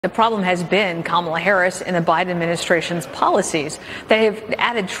The problem has been Kamala Harris and the Biden administration's policies. They have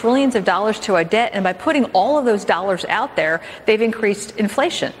added trillions of dollars to our debt, and by putting all of those dollars out there, they've increased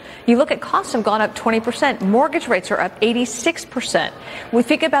inflation. You look at costs have gone up 20%. Mortgage rates are up 86%. We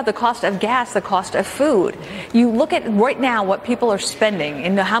think about the cost of gas, the cost of food. You look at right now what people are spending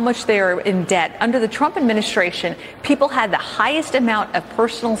and how much they are in debt. Under the Trump administration, people had the highest amount of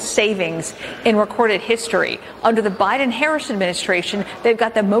personal savings in recorded history. Under the Biden-Harris administration, they've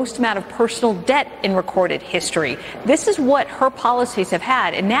got the most amount of personal debt in recorded history. This is what her policies have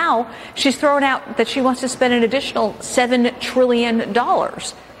had. And now she's thrown out that she wants to spend an additional $7 trillion.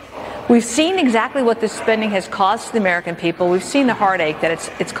 We've seen exactly what this spending has caused to the American people. We've seen the heartache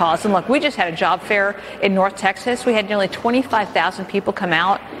that it's caused. And look, we just had a job fair in North Texas. We had nearly 25,000 people come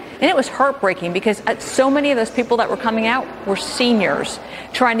out. And it was heartbreaking because so many of those people that were coming out were seniors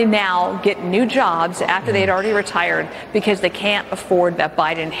trying to now get new jobs after they had already retired because they can't afford that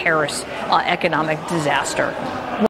Biden-Harris economic disaster.